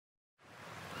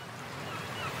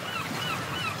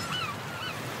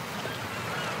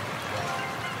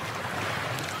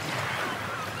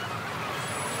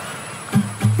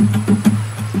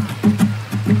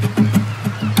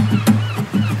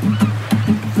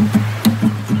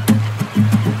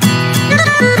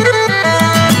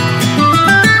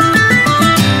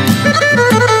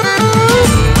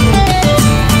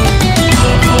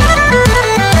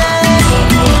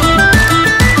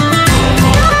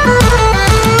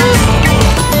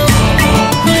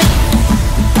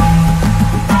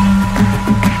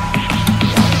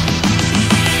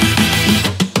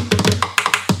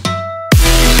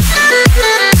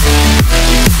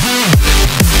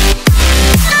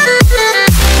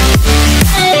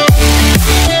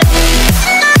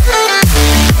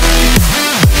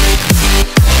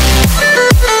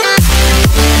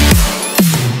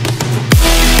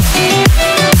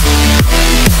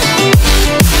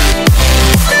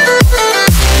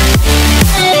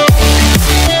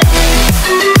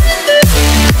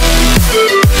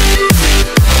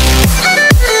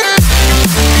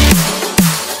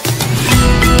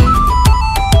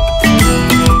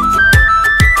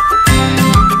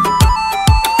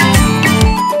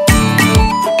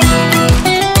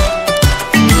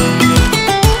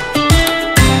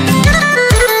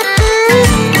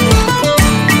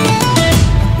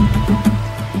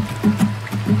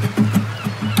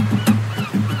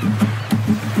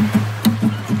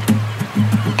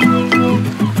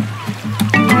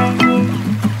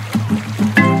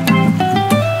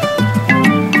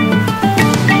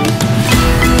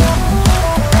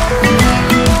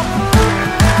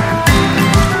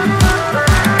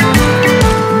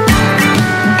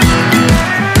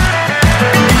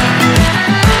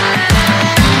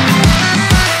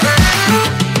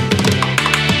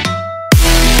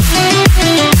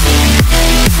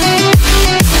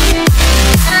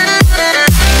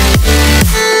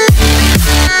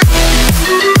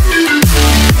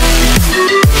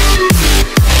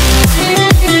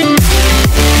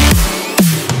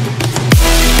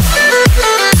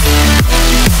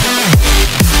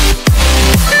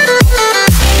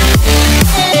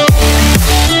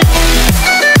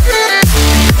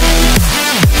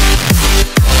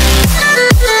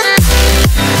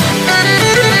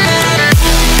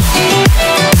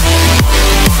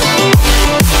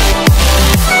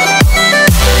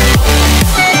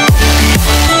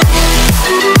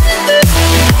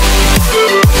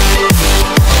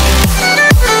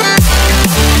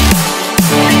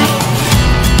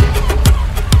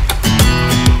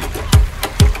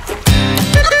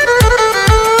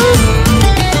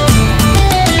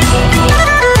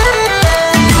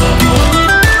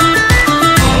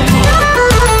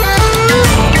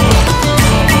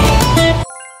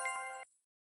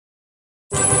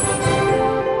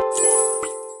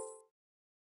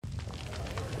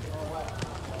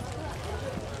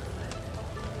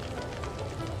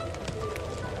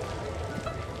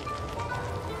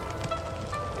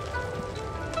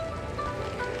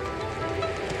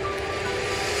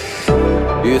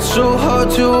It's so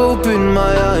hard to open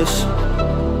my eyes.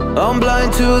 I'm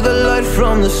blind to the light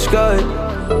from the sky.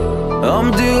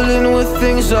 I'm dealing with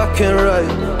things I can't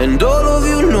write. And all of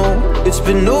you know it's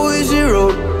been no easy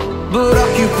road, but I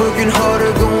keep working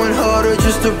harder, going harder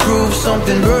just to prove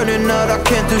something. Burning out, I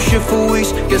can't do shit for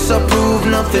weeks. Guess I proved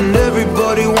nothing.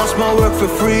 Everybody wants my work for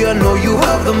free. I know you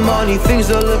have the money,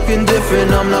 things are looking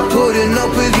different. I'm not putting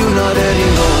up with you, not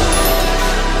anymore.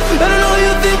 And I know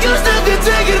you think you still can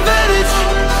take advantage,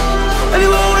 and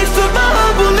you always took my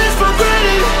humbleness for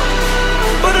granted.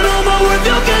 But I know my worth,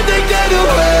 you can't take that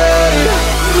away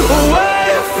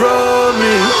from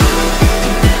me.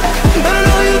 And I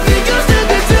know you think you still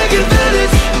can take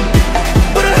advantage,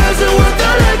 but it hasn't worked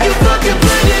out like you fucking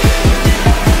planned it.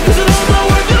 'Cause I know my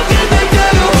worth, you can't take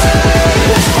that away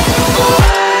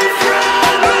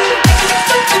from me.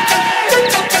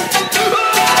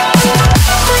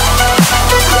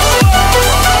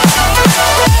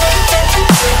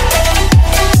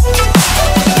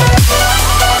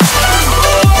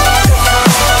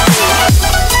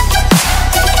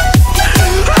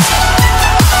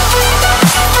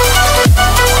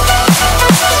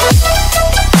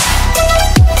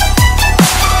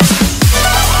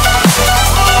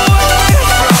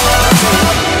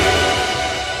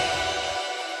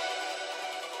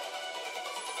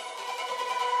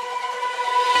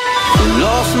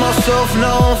 Lost myself,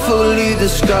 now I'm fully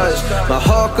disguised. My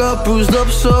heart got bruised up,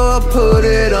 so I put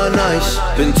it on ice.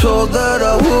 Been told that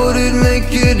I wouldn't make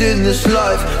it in this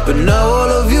life, but now all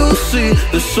of you see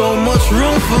there's so much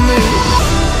room for me.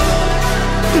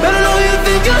 And I know you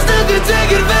think you still can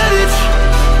take advantage,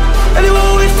 and you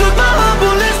always took my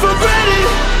humbleness for granted.